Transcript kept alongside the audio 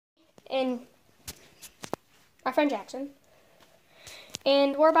and my friend Jackson.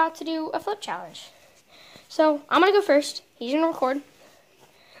 And we're about to do a flip challenge. So I'm going to go first. He's going to record.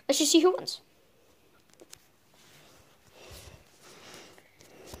 Let's just see who wins.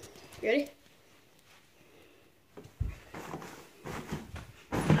 You ready?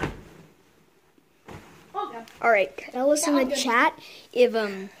 All right, tell us in the chat if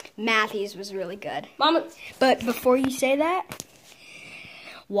Matthew's was really good. Mama, but before you say that,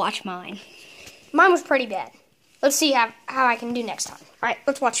 watch mine. Mine was pretty bad. Let's see how I can do next time. All right,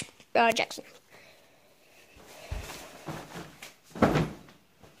 let's watch Jackson.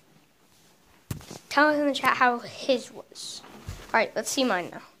 Tell us in the chat how his was. All right, let's see mine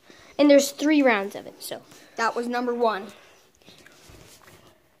now. And there's 3 rounds of it, so. That was number 1.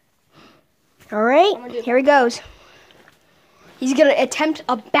 All right, here he goes. He's going to attempt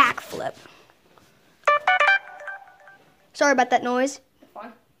a backflip. Sorry about that noise.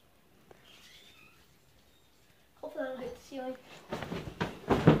 Fine. Hopefully that'll hit the ceiling.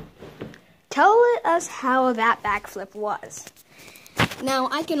 Tell us how that backflip was. Now,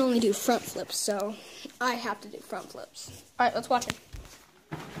 I can only do front flips, so I have to do front flips. All right, let's watch it.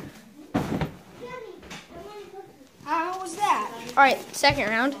 How was that? All right, second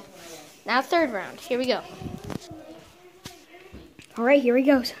round. Now third round. Here we go. All right, here he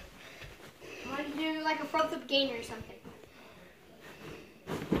goes. I want to do like a front flip gainer or something.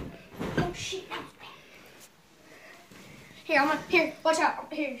 Oh shit! Here, watch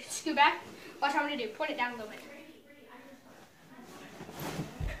out. Here, scoot back. Watch what I'm gonna do. Point it down a little bit.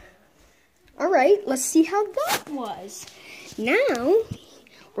 All right, let's see how that was. Now,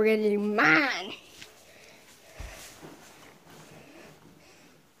 we're gonna do mine.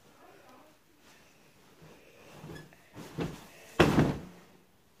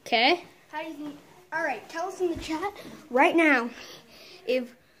 Okay. How do you think? All right, tell us in the chat right now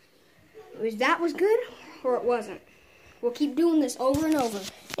if that was good or it wasn't. We'll keep doing this over and over.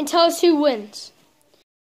 And tell us who wins.